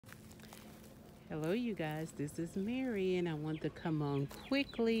Hello, you guys. This is Mary, and I want to come on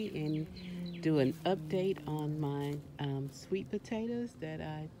quickly and do an update on my sweet potatoes that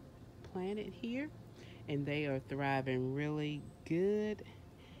I planted here, and they are thriving really good.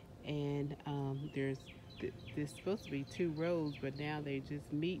 And there's supposed to be two rows, but now they're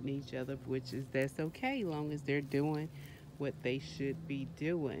just meeting each other, which is that's okay, long as they're doing what they should be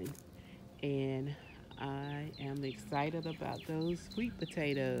doing. And I am excited about those sweet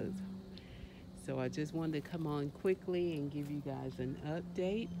potatoes. So I just wanted to come on quickly and give you guys an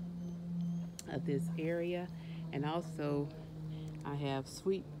update of this area. And also, I have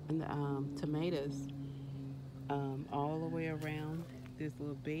sweet tomatoes all the way around this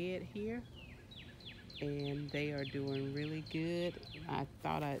little bed here. And they are doing really good. I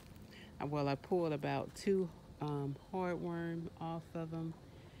pulled about two hardworm off of them.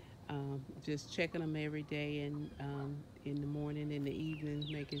 Just checking them every day and in the morning, in the evening,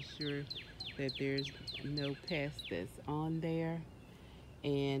 making sure that there's no pest that's on there.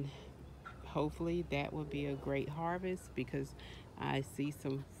 And hopefully that will be a great harvest because I see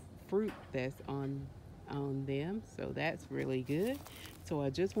some fruit that's on them, so that's really good. So I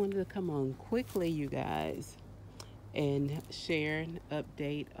just wanted to come on quickly, you guys, and share an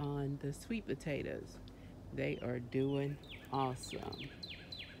update on the sweet potatoes. They are doing awesome.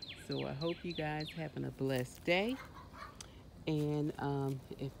 So I hope you guys having a blessed day. And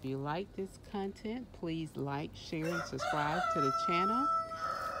if you like this content, please like, share, and subscribe to the channel.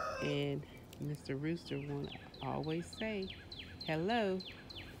 And Mr. Rooster want to always say hello.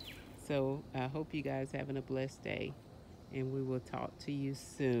 So I hope you guys having a blessed day, and we will talk to you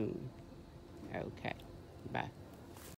soon. Okay, bye.